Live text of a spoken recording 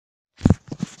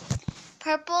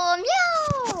Purple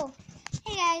Meow!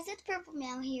 Hey guys, it's Purple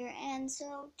Meow here, and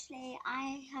so today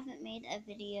I haven't made a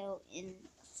video in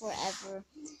forever,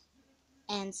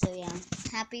 and so yeah,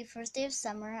 happy first day of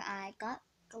summer. I got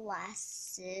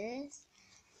glasses,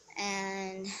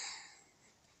 and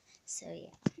so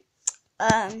yeah,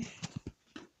 I've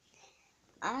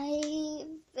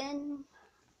been,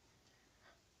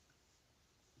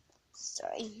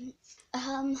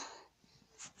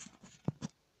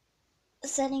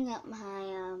 setting up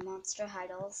my monster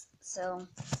idols, so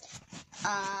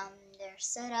they're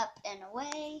set up in a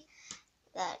way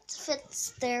that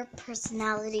fits their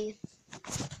personality.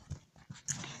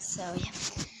 So yeah,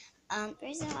 the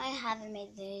reason why I haven't made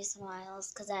videos in a while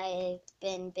is because I've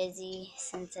been busy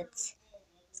since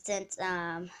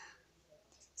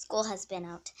school has been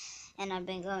out, and I've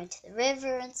been going to the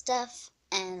river and stuff,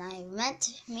 and I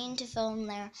mean to film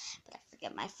there, but I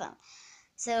forget my phone.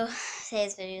 So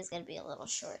today's video is going to be a little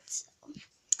short, so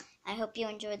I hope you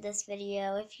enjoyed this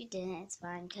video. If you didn't, it's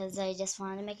fine, because I just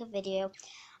wanted to make a video.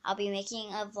 I'll be making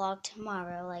a vlog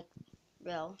tomorrow, like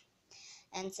real,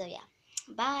 and so yeah,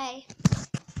 bye!